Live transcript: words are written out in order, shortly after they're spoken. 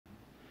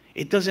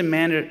It doesn't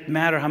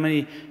matter how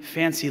many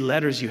fancy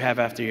letters you have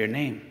after your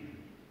name.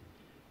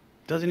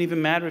 It doesn't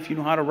even matter if you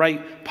know how to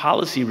write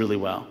policy really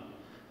well.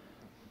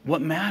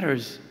 What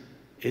matters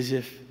is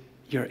if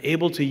you're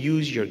able to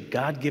use your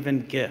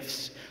God-given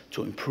gifts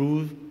to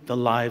improve the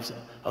lives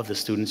of the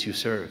students you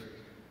serve.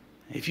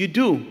 If you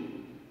do,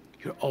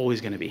 you're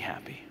always going to be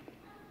happy.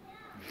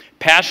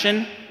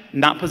 Passion,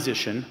 not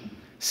position.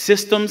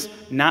 Systems,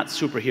 not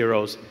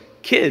superheroes.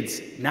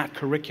 Kids, not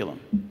curriculum.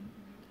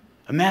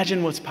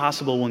 Imagine what's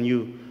possible when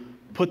you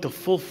put the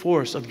full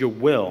force of your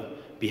will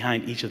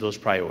behind each of those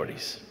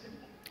priorities.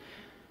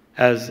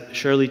 As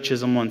Shirley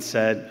Chisholm once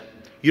said,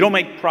 you don't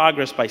make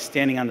progress by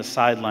standing on the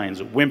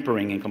sidelines,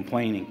 whimpering and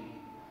complaining.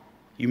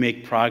 You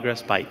make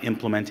progress by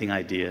implementing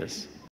ideas.